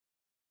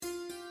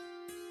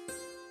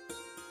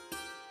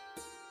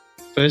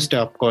First,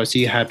 of course,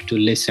 you have to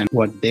listen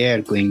what they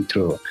are going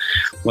through,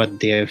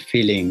 what they are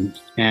feeling.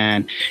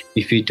 And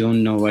if you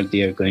don't know what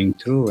they are going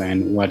through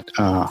and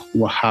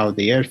how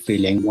they are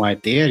feeling, why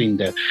they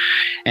are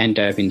end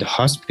up in the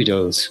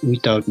hospitals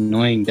without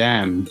knowing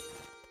them,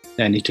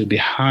 then it will be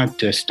hard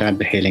to start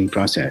the healing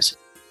process.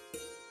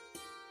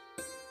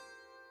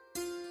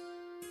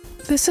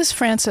 This is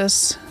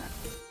Frances.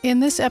 In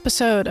this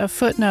episode of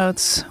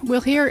Footnotes,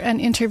 we'll hear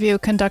an interview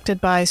conducted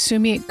by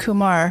Sumeet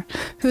Kumar,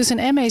 who's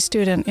an MA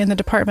student in the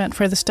Department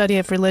for the Study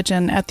of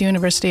Religion at the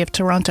University of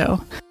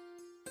Toronto.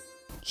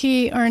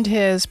 He earned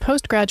his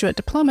postgraduate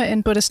diploma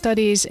in Buddhist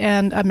Studies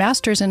and a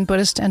master's in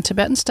Buddhist and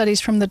Tibetan Studies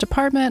from the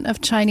Department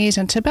of Chinese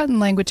and Tibetan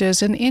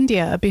Languages in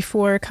India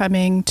before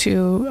coming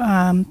to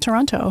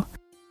Toronto.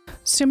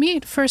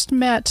 Sumeet first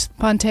met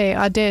Bhante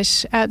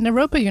Adesh at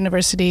Naropa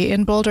University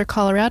in Boulder,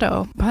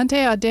 Colorado.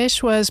 Bhante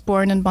Adesh was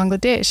born in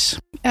Bangladesh.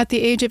 At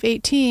the age of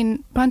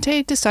 18,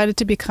 Bhante decided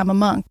to become a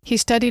monk. He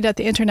studied at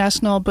the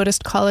International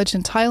Buddhist College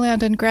in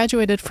Thailand and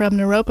graduated from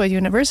Naropa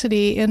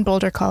University in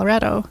Boulder,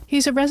 Colorado.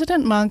 He's a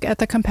resident monk at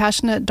the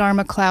Compassionate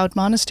Dharma Cloud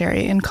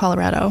Monastery in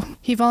Colorado.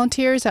 He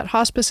volunteers at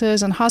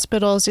hospices and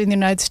hospitals in the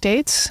United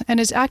States and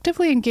is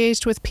actively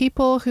engaged with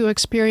people who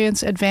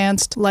experience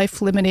advanced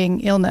life-limiting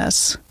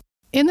illness.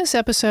 In this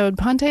episode,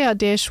 Bhante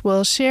Adesh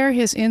will share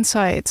his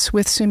insights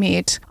with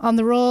Sumeet on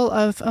the role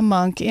of a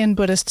monk in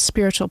Buddhist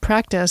spiritual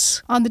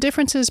practice, on the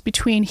differences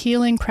between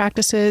healing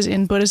practices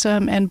in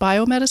Buddhism and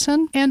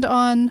biomedicine, and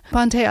on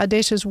Bhante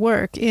Adesh's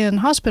work in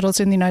hospitals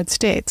in the United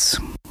States.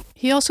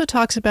 He also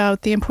talks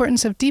about the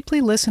importance of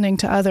deeply listening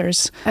to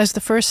others as the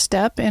first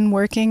step in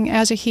working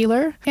as a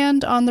healer,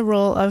 and on the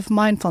role of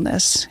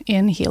mindfulness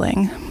in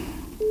healing.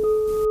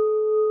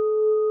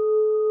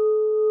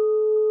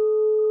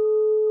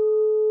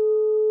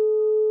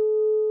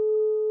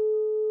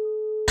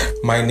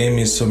 My name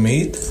is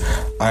Sumeet.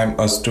 I'm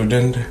a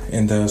student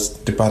in the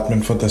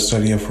Department for the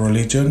Study of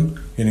Religion,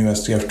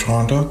 University of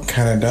Toronto,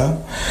 Canada.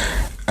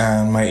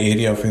 And my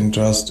area of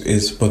interest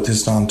is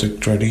Buddhist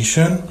tantric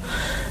tradition.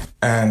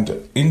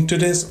 And in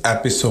today's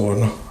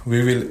episode,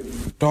 we will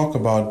talk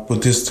about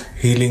Buddhist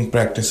healing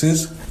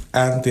practices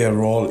and their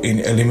role in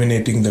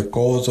eliminating the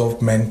cause of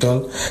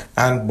mental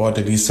and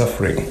bodily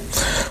suffering.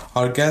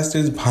 Our guest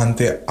is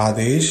Bhante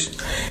Adesh.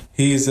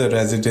 He is a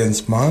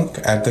residence monk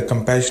at the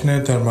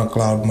Compassionate Dharma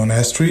Cloud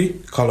Monastery,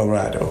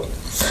 Colorado.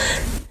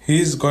 He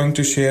is going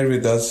to share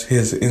with us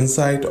his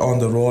insight on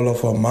the role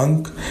of a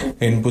monk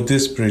in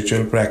Buddhist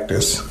spiritual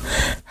practice.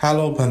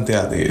 Hello, Bhante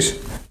Adesh.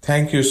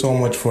 Thank you so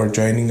much for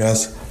joining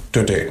us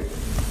today.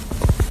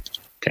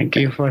 Thank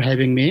you for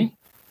having me.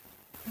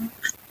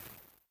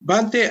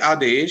 Bhante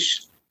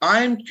Adesh,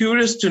 I am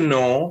curious to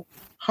know,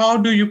 how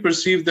do you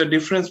perceive the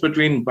difference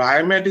between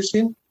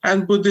biomedicine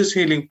and Buddhist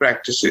healing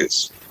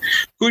practices?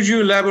 Could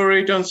you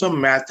elaborate on some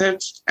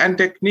methods and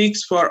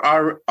techniques for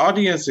our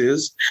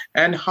audiences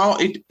and how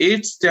it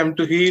aids them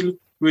to heal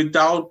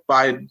without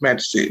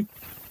biomedicine?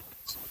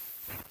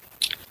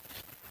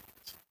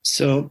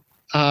 So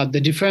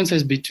the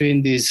differences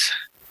between the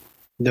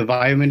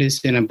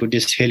biomedicine and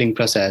Buddhist healing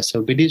process.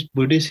 So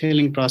Buddhist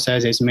healing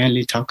process is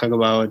mainly talking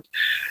about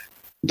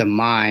the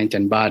mind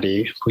and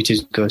body, which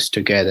goes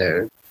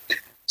together.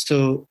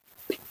 So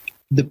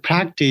the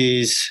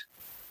practice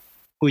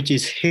which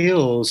is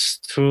heals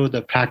through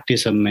the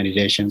practice of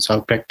meditations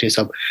or practice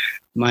of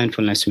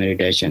mindfulness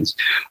meditations,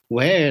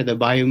 where the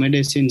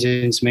biomedicine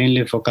is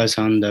mainly focused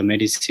on the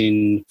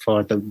medicine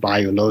for the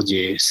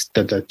biology,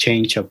 the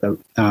change of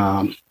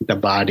the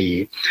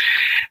body.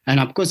 And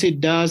of course, it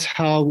does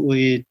help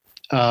with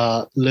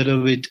a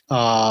little bit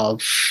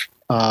of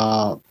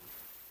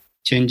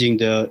changing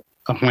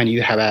when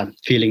you have a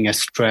feeling of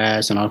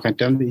stress and all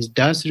kind of, it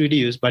does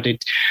reduce, but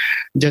it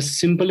just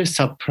simply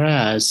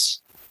suppress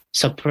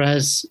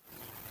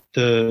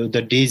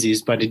the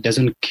disease, but it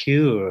doesn't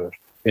cure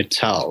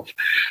itself.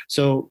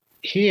 So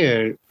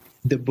here,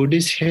 the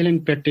Buddhist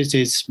healing practice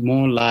is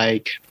more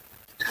like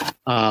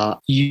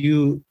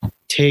you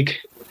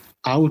take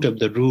out of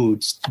the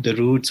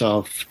roots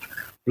of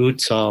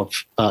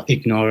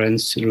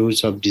ignorance,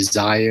 roots of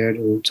desire,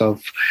 roots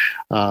of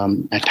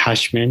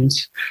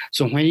attachments.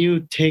 So when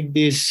you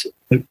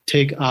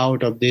take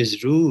out of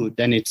this root,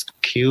 then it's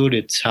cured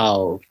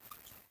itself.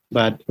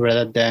 But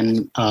rather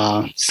than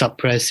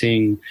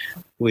suppressing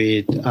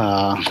with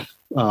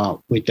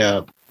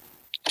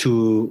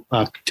to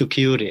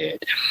cure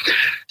it.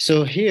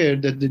 So here,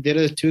 there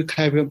are two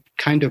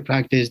kind of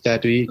practice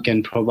that we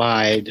can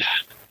provide.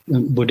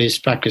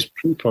 Buddhist practice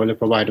probably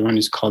provide. One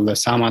is called the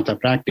samatha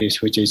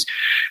practice, which is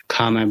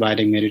calm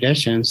abiding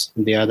meditations.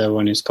 The other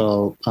one is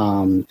called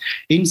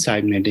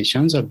insight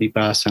meditations or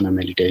vipassana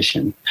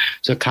meditation.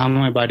 So calm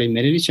abiding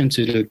meditations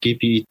will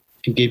give you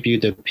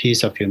the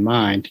peace of your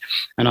mind,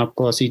 and of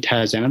course, it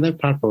has another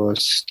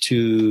purpose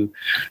to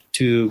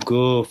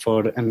go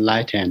for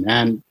enlighten.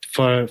 And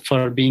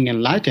for being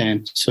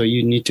enlightened, so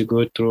you need to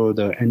go through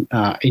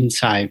the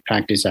insight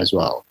practice as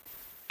well.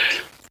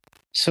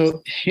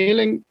 So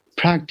healing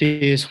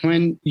practice,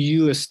 when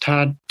you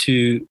start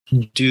to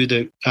do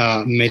the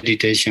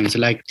meditations,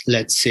 like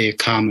let's say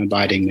calm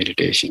abiding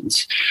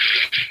meditations.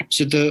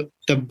 So the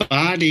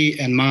body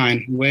and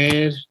mind,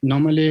 where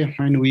normally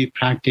when we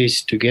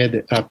practice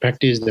together,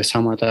 practice the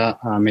samatha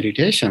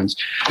meditations,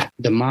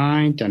 the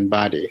mind and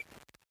body,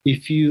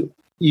 if you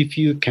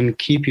can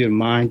keep your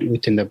mind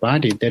within the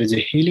body, there is a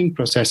healing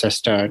process that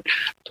starts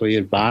to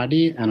your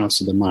body and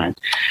also the mind.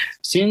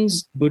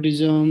 Since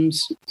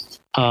Buddhism's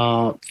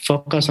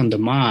focus on the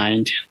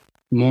mind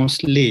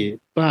mostly,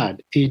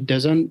 but it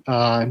doesn't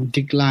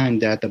decline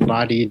that the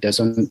body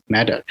doesn't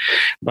matter.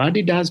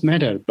 Body does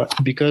matter, but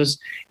because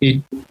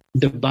the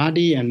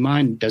body and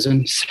mind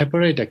doesn't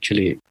separate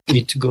actually.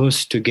 It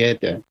goes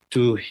together.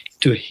 To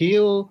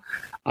heal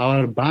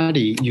our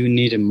body, you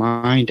need a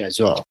mind as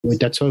well.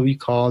 That's what we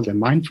call the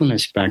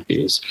mindfulness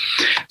practice.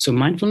 So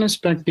mindfulness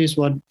practice,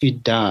 what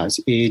it does,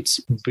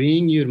 it's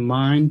bring your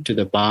mind to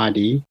the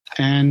body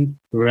and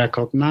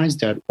recognize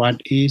that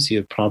what is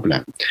your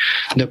problem.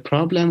 The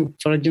problem,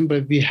 for example,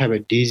 if you have a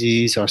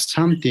disease or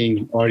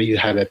something, or you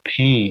have a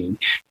pain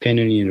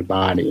in your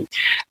body,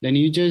 then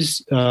you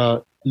just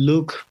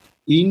look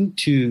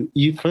into,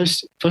 you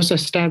first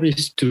step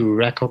is to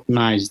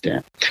recognize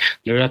them.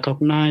 The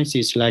recognize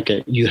is like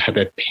you have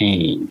a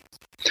pain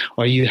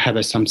or you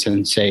have some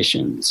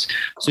sensations.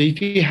 So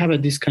if you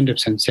have this kind of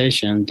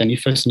sensation, then you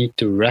first need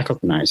to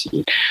recognize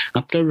it.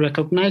 After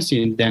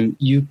recognizing, then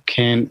you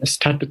can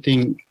start to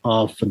think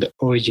of the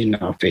origin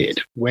of it.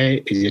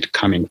 Where is it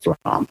coming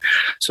from?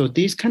 So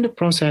this kind of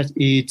process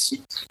is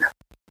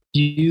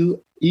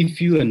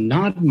if you are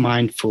not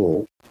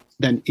mindful,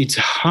 then it's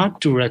hard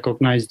to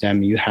recognize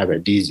them. You have a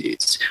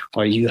disease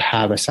or you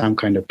have some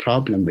kind of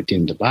problem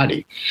within the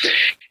body.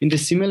 In the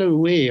similar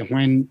way,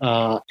 when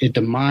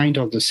the mind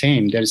of the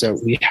same,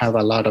 we have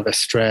a lot of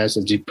stress,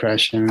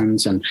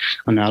 depressions, and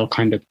all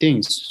kind of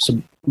things. So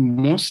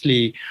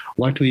mostly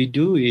what we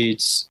do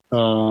is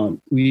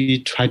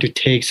we try to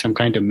take some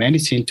kind of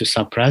medicine to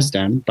suppress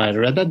them, but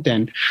rather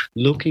than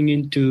looking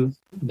into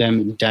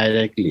them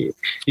directly.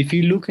 If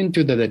you look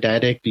into the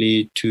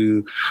directly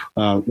to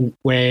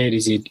where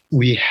is it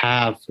we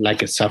have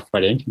like a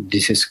suffering,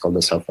 this is called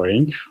the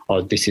suffering,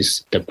 or this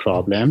is the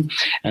problem,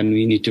 and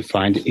we need to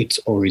find its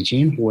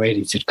origin, where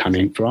is it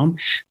coming from.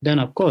 Then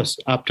of course,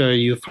 after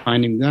you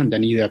finding them,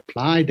 then you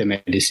apply the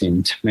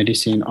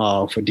medicine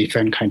of a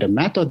different kind of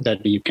method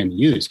that you can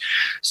use.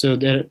 So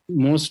there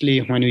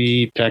mostly when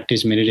we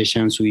practice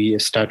meditations, we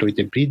start with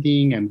the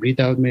breathing and breathe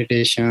out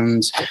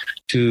meditations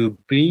to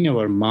bring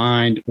our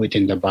mind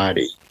within the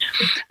body.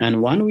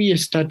 And when we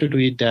started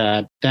with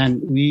that,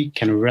 then we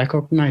can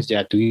recognize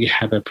that we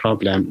have a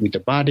problem with the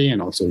body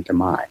and also with the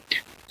mind.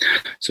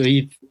 So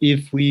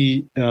if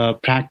we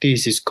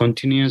practice this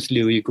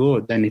continuously, we go,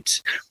 then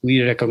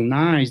we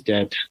recognize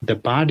that the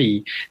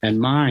body and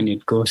mind,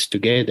 it goes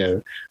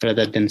together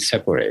rather than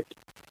separate.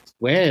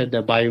 Where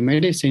the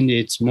biomedicine,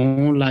 it's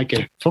more like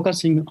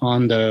focusing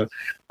on the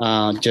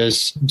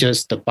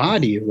just the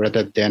body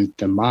rather than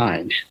the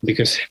mind,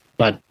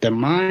 but the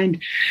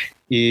mind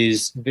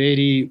is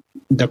the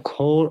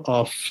core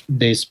of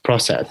this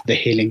process, the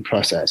healing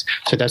process.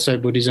 So that's why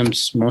Buddhism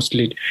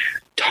mostly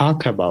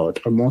talk about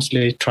or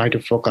mostly try to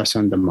focus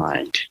on the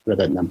mind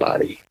rather than the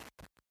body.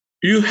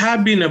 You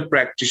have been a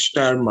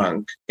practitioner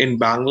monk in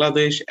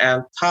Bangladesh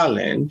and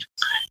Thailand.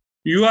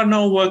 You are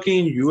now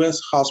working in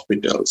US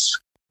hospitals.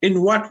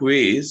 In what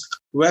ways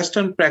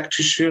Western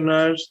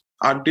practitioners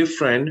are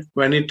different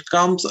when it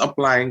comes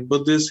applying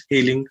Buddhist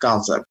healing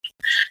concept?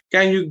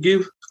 Can you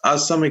give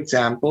us some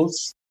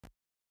examples?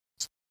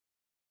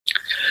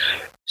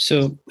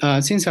 So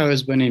since I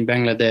was born in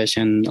Bangladesh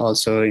and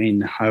also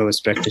I was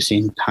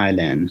practicing in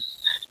Thailand,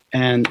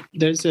 and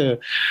there's in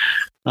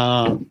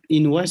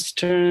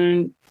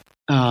Western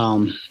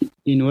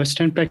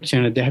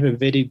practitioner, they have a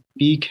very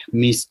big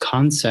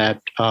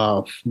misconcept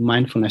of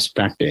mindfulness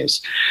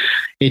practice.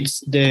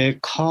 The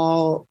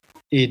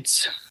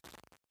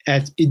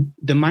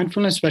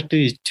mindfulness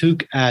practice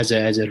took as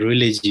a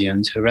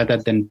religion rather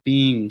than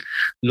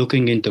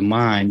looking into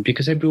mind,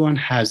 because everyone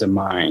has a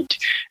mind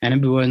and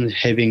everyone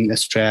having a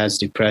stress,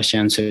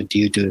 depression, so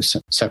due to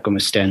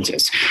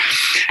circumstances.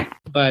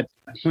 But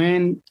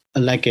when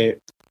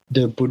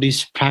the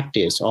Buddhist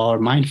practice or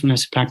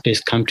mindfulness practice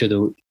come to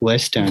the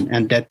Western,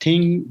 and they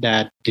think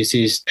that this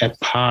is a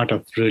part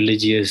of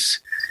religious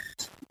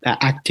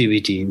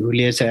activity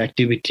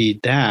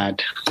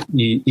that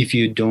if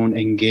you don't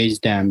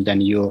engage them,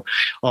 then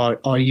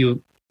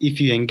if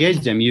you engage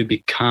them, you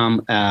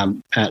become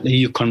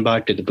you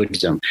convert to the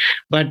Buddhism.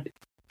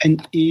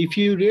 And if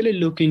you really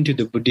look into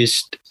the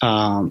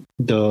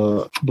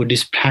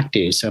Buddhist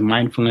practice,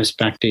 mindfulness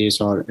practice,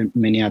 or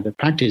many other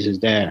practices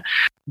there,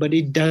 but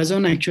it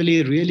doesn't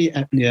actually really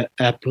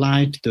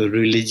apply to the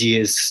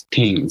religious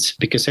things,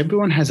 because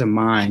everyone has a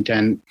mind,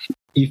 and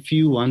if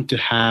you want to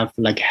have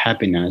like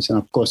happiness, and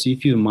of course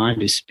if your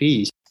mind is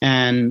peace,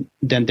 and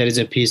then there is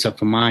a peace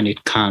of mind,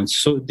 it counts.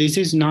 So this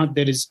is not,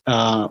 there is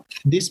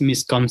this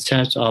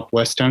misconception of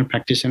Western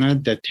practitioners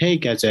that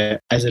take as a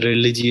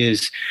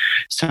religious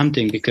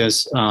something,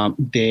 because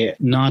they're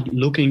not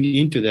looking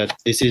into that.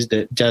 This is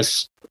the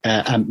just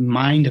a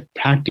mind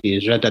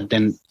practice rather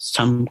than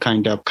some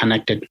kind of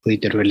connected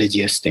with the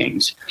religious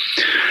things.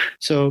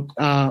 So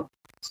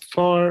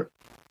for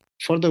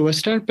the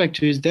Western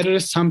practice, there are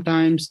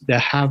sometimes they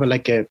have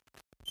like a,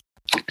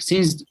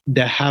 since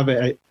they have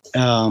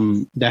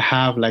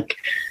like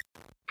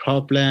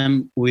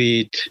problem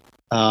with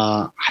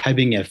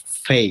having a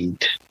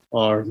faith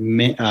or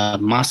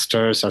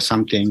masters or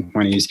something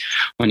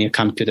when you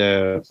come to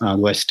the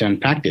Western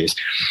practice.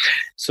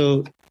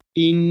 So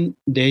in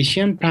the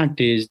Asian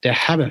practice, they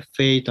have a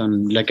faith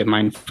on like a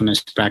mindfulness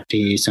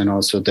practice and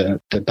also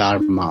the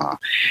Dharma.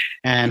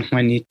 And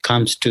when it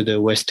comes to the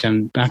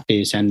Western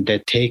practice, and they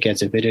take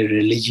as a very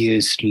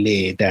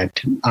religiously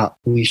that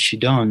we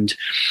shouldn't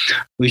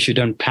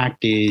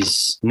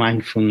practice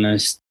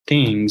mindfulness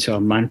things or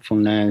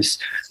mindfulness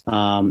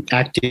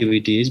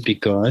activities,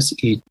 because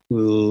it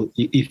will,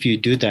 if you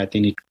do that,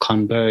 then it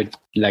convert,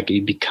 like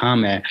you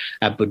become a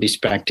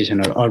Buddhist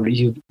practitioner, or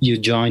you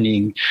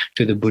joining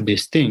to the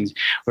Buddhist things,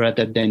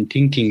 rather than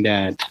thinking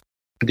that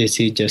this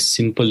is just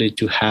simply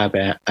to have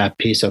a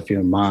peace of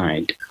your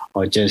mind,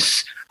 or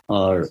just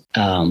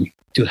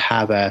to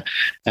have a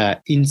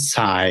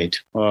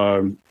insight,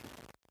 or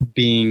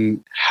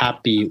being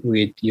happy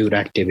with your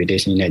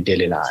activities in a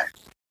daily life.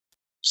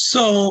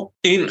 So,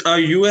 in a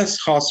US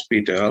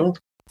hospital,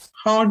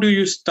 how do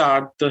you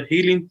start the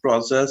healing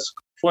process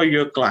for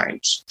your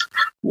clients?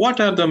 What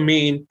are the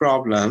main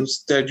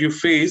problems that you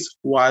face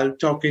while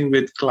talking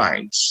with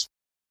clients?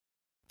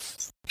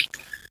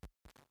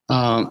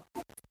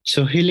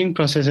 So healing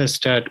processes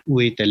start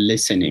with the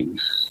listening.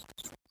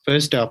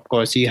 First, of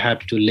course, you have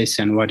to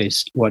listen what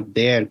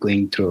they're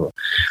going through,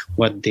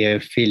 what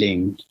they're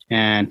feeling.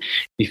 And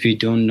if you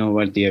don't know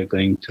what they're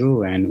going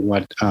through and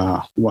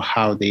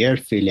how they are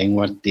feeling,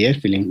 why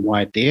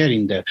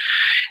they're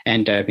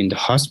end up in the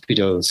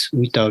hospitals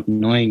without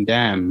knowing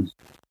them,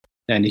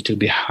 then it will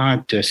be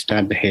hard to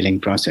start the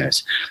healing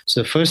process.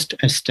 So first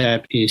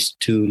step is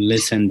to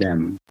listen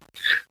them.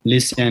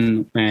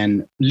 Listen,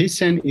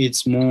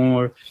 it's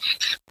more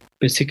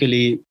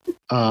basically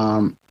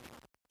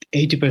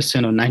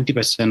 80% or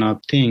 90%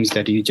 of things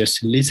that you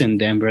just listen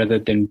them, rather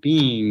than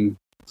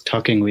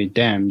talking with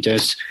them,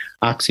 just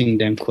asking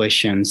them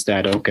questions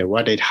that, okay,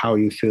 how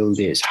you feel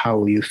this,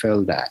 how you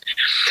feel that,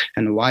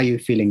 and why you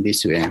feeling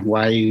this way,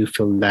 why you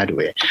feel that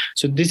way.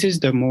 So this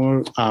is the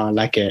more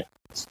like a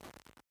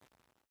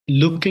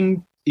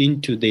looking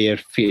into their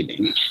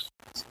feeling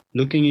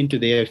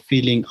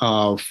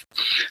of,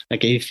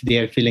 like, if they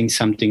are feeling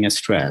something as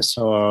stress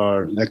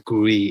or like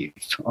grief,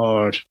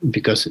 or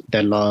because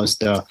they lost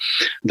the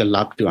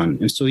loved one.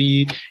 And so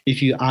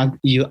if you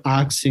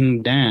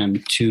asking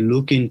them to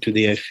look into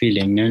their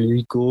feeling, and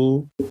we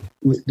go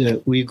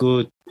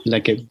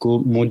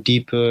more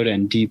deeper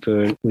and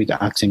deeper with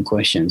asking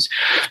questions.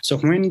 So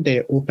when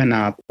they open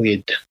up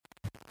with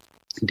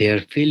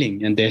their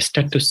feeling, and they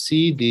start to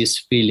see this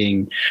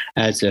feeling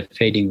as a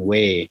fading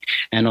away,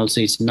 and also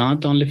it's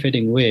not only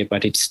fading away,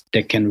 but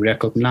they can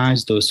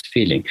recognize those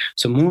feelings.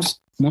 So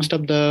most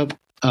of the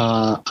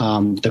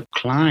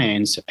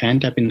clients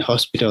end up in the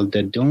hospital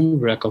that don't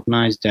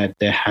recognize that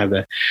they have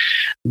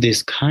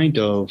this kind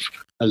of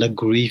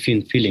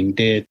grieving feeling.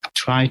 They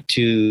try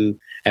to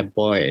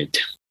avoid,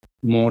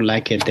 more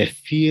like the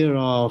fear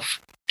of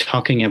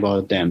talking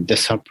about them, the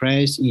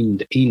surprise in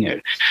the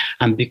inner.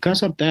 And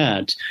because of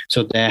that,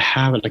 so they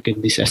have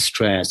this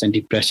stress and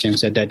depression,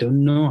 that they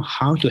don't know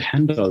how to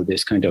handle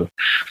this kind of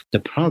the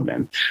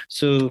problem.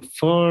 So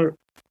for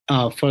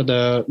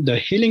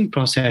the healing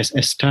process,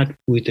 I start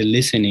with the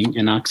listening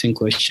and asking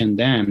question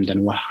them,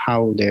 then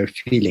how they're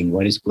feeling,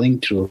 what is going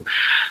through,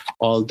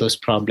 all those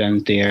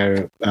problems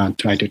they're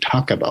trying to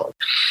talk about.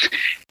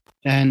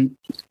 And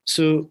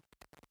so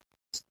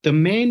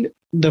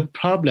the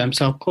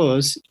problems, of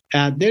course,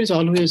 there's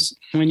always,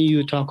 when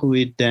you talk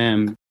with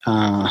them,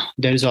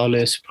 there's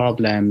always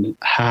problem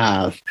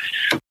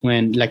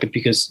when,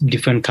 because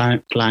different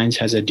clients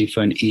has a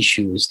different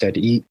issues, that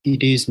it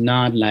is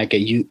not like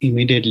you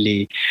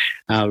immediately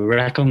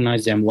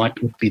recognize them what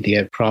would be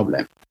their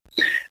problem.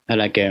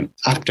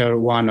 After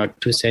one or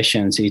two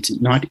sessions, it's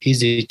not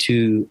easy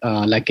to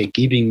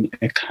giving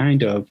a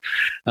kind of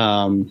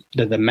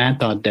the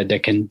method that they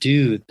can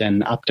do.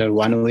 Then after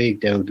 1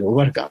 week, they will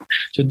overcome.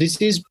 So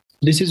this is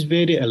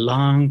very a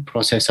long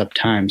process of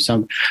time.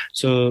 So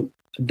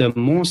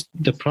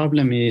the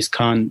problem is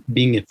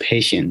being a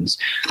patient.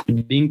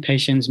 Being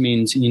patient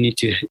means you need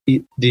to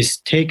this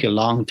take a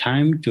long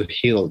time to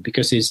heal,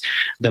 because it's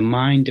the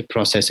mind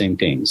processing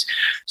things.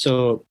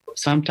 So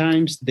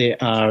sometimes they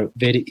are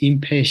very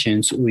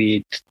impatient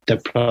with the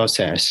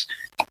process.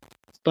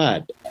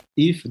 But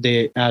if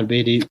they are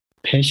very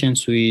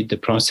patience with the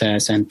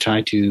process and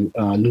try to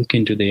look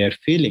into their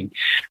feeling,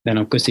 then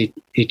of course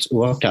it's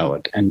worked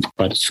out.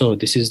 But so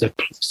this is the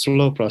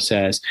slow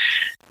process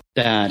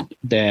that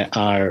they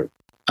are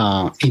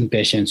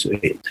impatient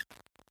with.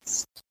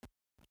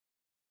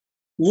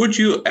 Would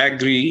you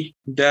agree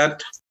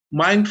that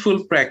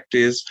mindful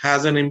practice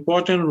has an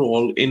important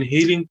role in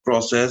healing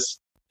process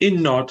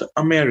in North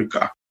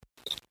America?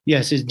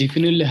 Yes, it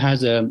definitely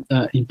has an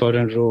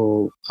important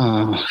role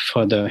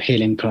for the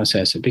healing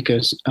process,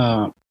 because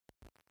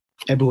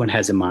everyone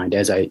has a mind.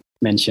 As I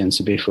mentioned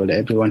before,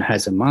 everyone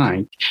has a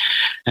mind.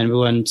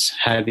 Everyone's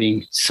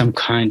having some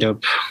kind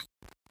of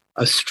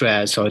a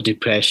stress or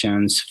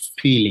depressions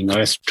feeling,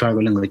 or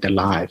struggling with their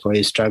life, or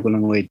is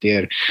struggling with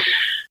their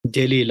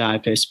daily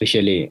life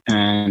especially.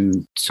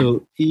 And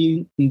so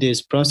in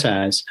this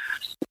process,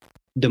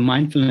 the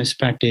mindfulness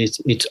practice,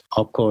 it's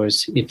of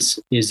course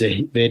is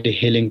a very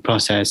healing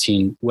process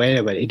in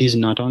wherever. It is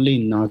not only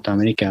in North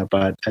America,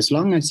 but as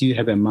long as you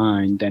have a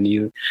mind, then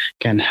you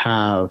can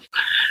have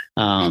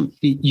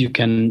you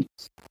can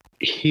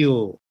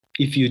heal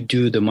if you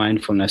do the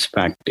mindfulness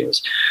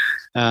practice.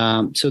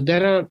 So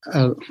there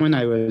are when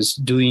I was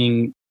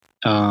doing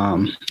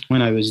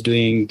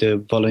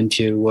the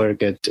volunteer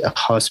work at a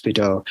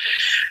hospital,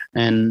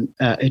 and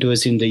it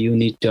was in the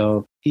unit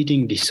of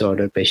eating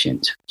disorder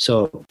patients.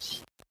 So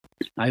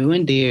I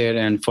went there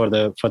and for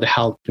the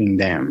helping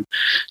them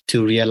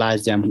to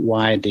realize them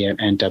why they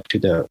end up to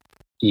the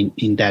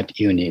in that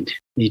unit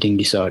eating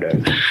disorder.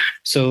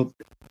 So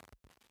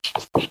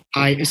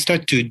I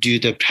start to do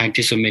the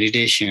practice of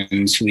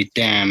meditations with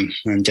them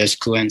and just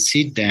go and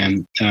sit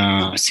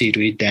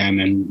with them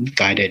and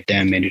guided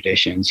them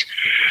meditations,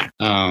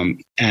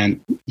 and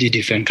the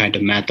different kind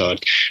of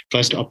method.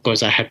 First, of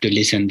course, I have to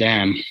listen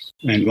them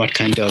and what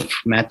kind of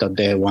method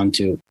they want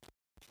to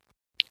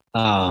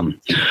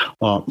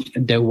or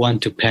they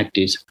want to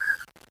practice,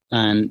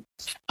 and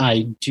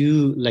I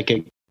do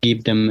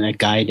give them a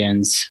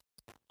guidance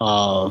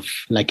of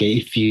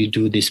if you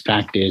do this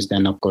practice,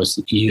 then of course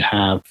you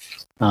have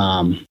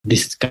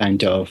this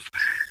kind of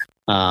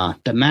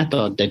the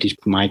method that it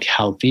might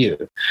help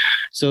you.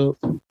 So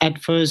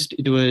at first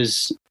it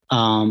was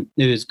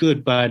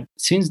good, but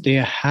since they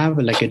have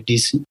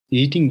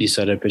eating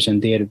disorder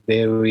patient, they are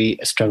very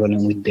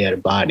struggling with their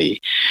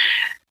body,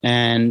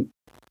 and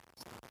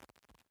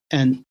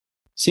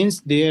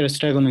since they are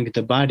struggling with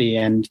the body,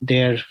 and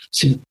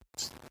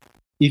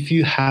if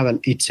you have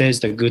it says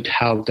the good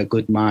health, the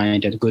good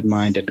mind, and good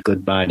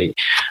body.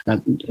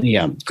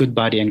 Good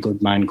body and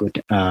good mind,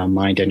 good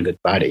mind and good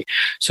body.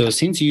 So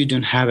since you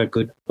don't have a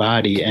good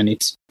body, and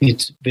it's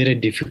very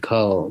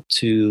difficult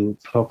to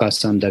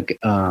focus on the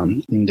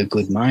in the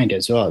good mind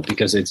as well,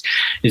 because it's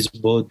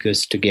both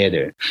goes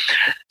together.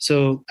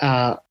 So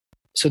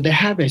they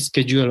have a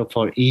schedule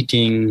for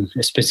eating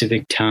a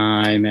specific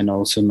time and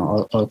also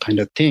all kind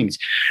of things,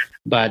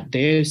 but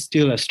they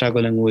still are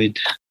struggling with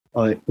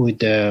the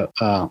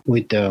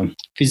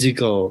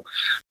physical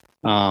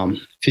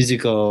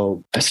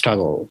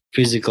struggle,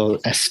 physical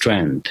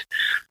strength.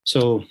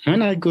 So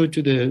when I go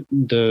to the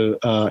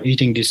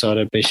eating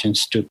disorder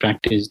patients to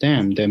practice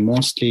them, they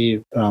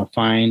mostly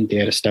find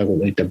their struggle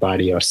with the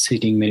body, or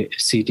sitting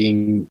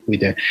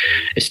with a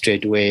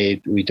straight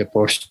way, with the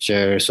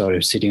postures, or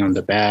sitting on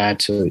the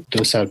bed. So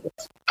those are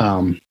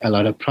a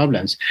lot of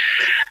problems.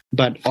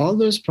 But all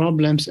those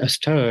problems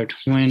start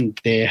when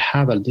they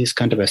have this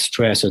kind of a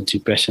stress or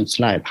depression's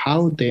life,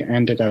 how they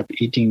ended up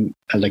eating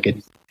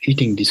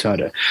eating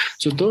disorder.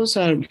 So those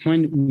are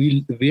when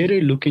we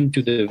really look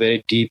into the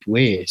very deep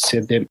ways.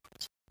 So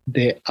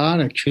they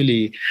are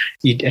actually,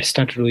 it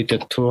started with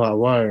through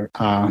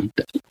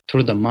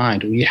the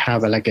mind. We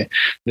have a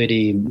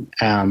very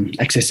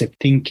excessive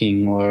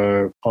thinking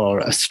or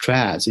a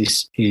stress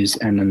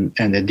and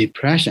the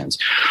depressions.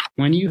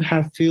 When you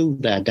feel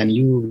that, then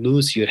you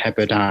lose your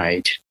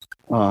appetite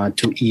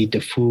to eat the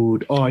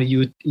food, or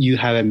you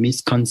have a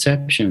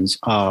misconceptions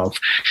of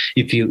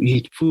if you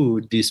eat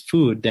this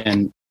food,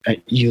 then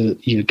you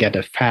get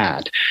a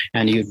fat,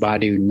 and your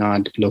body will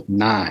not look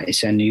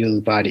nice, and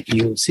you'll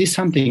see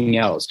something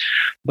else.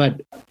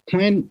 But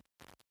when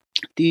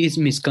these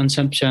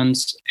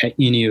misconceptions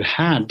in your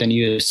head, then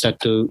you start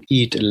to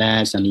eat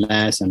less and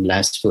less and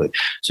less food.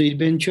 So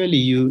eventually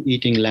you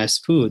eating less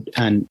food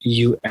and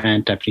you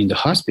end up in the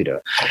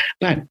hospital.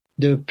 But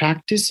the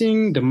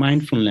practicing the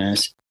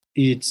mindfulness,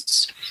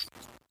 is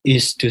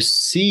to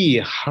see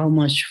how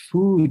much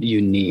food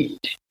you need,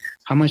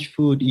 how much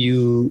food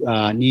you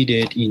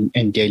needed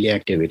in daily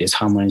activities,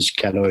 how much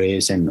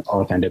calories and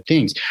all kind of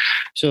things.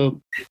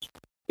 So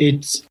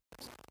it's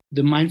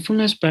the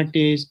mindfulness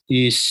practice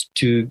is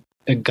to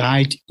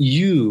guide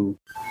you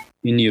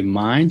in your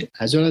mind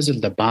as well as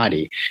in the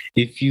body.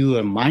 If you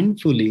are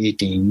mindfully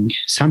eating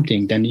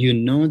something, then you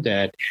know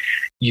that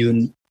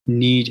you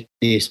need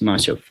this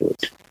much of food.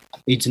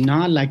 It's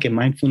not like a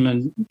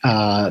mindfulness.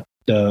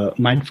 The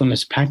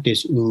mindfulness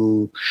practice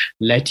will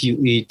let you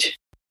eat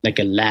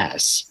a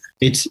less.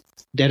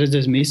 there is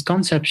this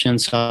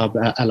misconceptions of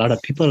a lot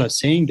of people are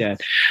saying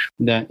that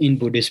in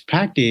Buddhist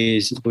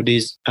practice,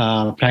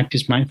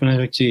 practice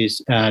mindfulness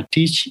is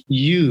teach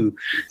you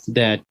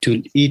that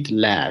to eat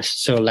less.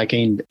 So like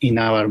in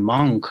our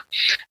monk,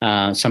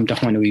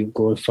 sometimes when we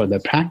go for the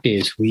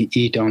practice, we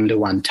eat only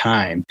one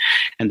time,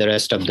 and the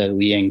rest of that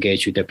we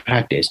engage with the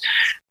practice.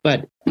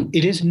 But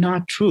it is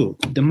not true.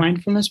 The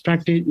mindfulness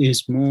practice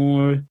is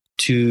more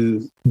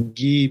to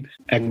give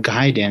a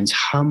guidance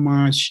how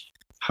much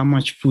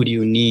food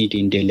you need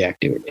in daily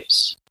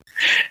activities.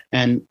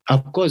 And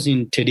of course,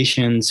 in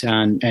traditions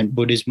and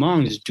Buddhist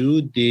monks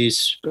do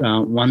this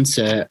once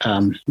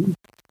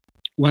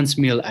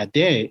meal a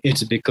day.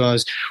 It's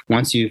because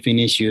once you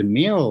finish your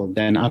meal,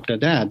 then after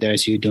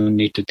that, you don't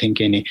need to think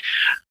any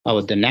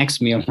about the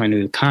next meal when it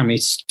will come.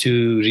 It's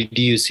to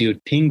reduce your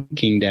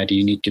thinking that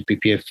you need to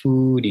prepare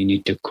food, you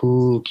need to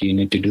cook, you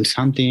need to do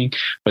something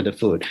for the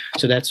food.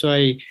 So that's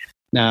why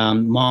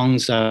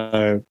monks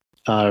are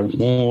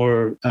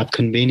more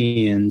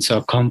convenient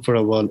or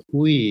comfortable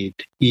with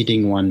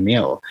eating one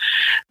meal.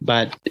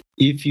 But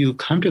if you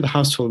come to the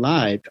household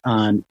life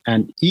and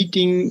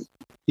eating,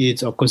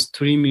 it's of course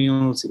 3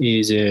 meals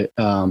is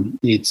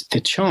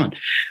it's shown.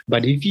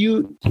 But if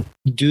you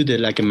do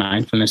like a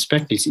mindfulness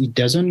practice, it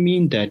doesn't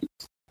mean that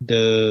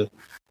the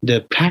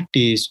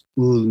practice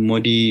will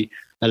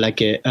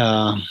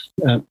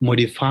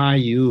modify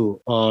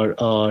you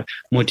or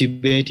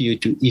motivate you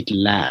to eat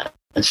less.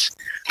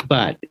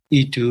 But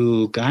it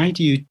will guide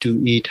you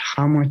to eat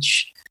how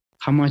much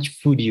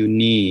food you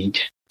need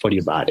for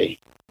your body.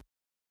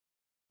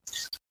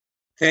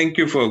 Thank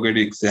you for good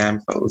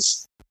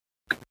examples.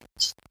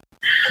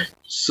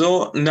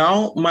 So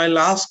now my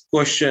last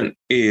question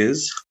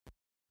is,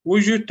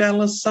 would you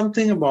tell us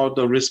something about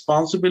the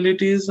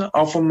responsibilities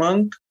of a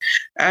monk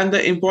and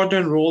the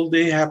important role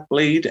they have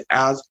played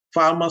as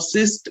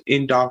pharmacists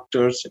in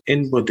doctors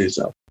in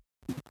Buddhism?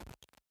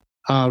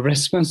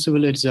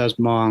 Responsibilities as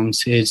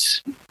monks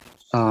is,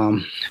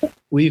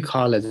 we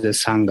call it the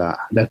Sangha,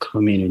 the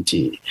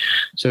community.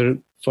 So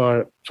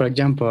for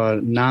example,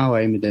 now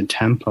I'm in the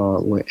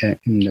temple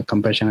in the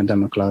Compassionate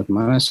Dhamma Cloud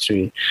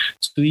Monastery.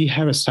 So we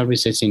have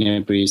services in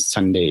every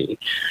Sunday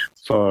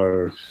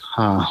for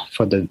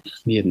the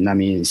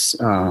Vietnamese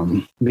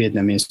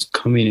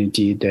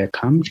community. They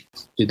come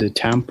to the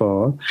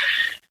temple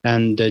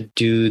and they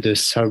do the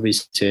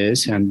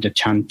services and the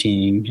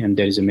chanting, and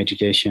there is a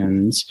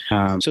meditations.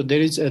 So there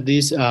is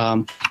this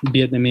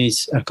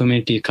Vietnamese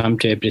community come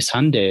to every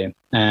Sunday,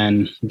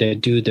 and they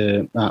do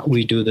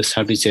we do the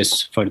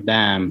services for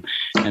them,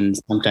 and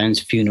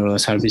sometimes funeral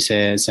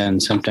services, and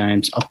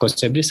sometimes, of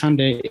course, every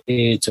Sunday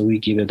we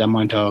give a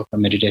Dhamma talk,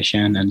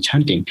 meditation, and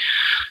chanting.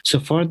 So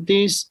for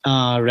these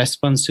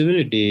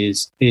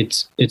responsibilities,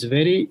 it's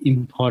very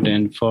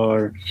important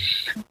for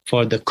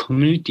the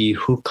community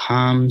who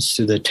comes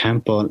to the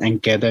temple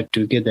and gather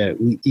together.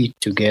 We eat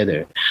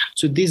together.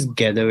 So this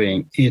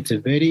gathering is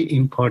very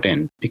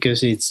important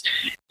because it's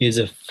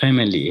a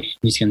family.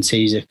 You can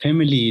say it's a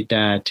family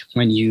that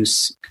when you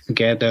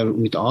gather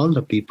with all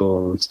the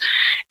people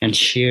and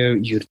share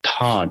your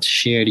thoughts,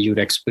 share your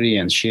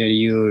experience, share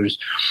your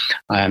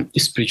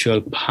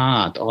spiritual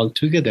path all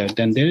together,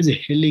 then there is a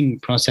healing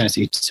process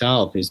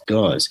itself. It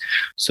goes.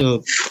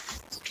 So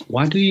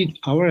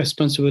our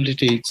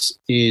responsibility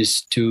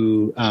is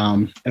to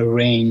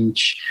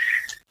arrange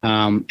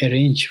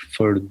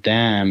for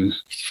them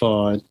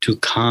to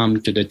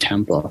come to the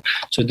temple.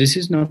 So this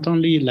is not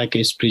only like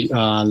a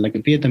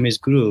Vietnamese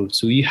group.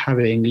 So we have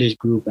an English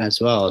group as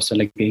well. So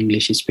like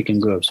English speaking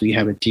groups, we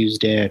have a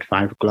Tuesday at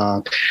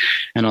 5:00,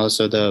 and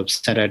also the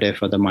Saturday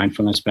for the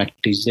mindfulness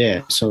practice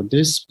there. So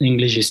this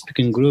English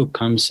speaking group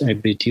comes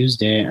every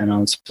Tuesday and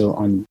also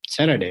on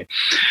Saturday.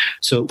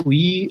 So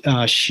we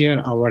share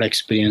our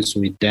experience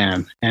with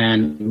them,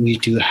 and we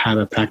do have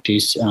a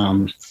practice,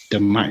 the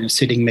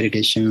sitting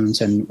meditations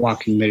and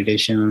walking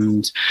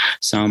meditations,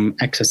 some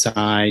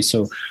exercise.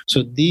 So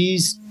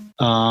these,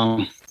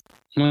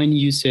 when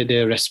you say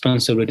the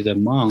responsibility of the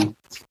monk,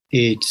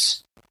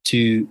 it's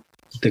to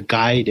the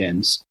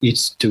guidance.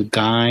 It's to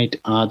guide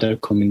other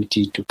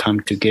community to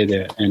come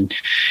together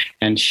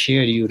and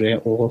share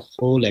your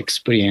whole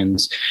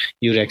experience,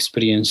 your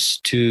experience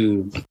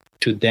to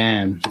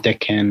them. They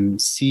can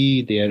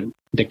see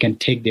they can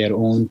take their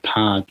own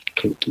path,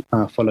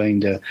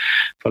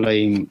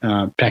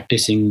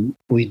 practicing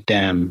with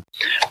them.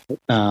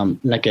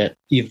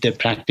 If they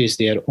practice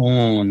their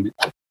own,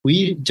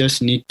 we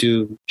just need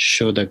to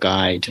show the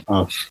guidance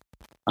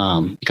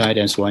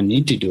what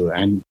need to do.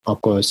 And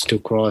of course, to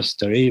cross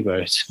the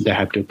rivers, they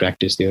have to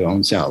practice their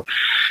own self.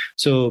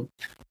 So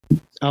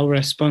our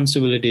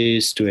responsibility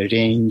is to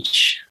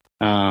arrange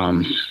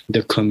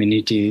the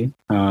community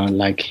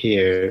like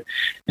here,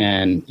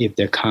 and if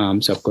they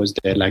comes, of course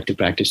they like to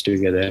practice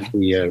together.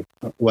 We are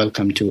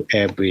welcome to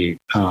every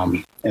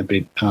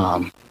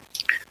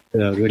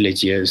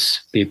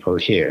religious people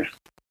here.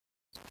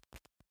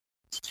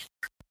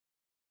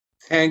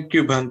 Thank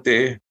you,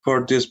 Bhante,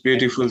 for this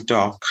beautiful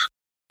talk.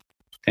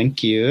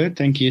 Thank you,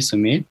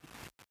 Sumeet.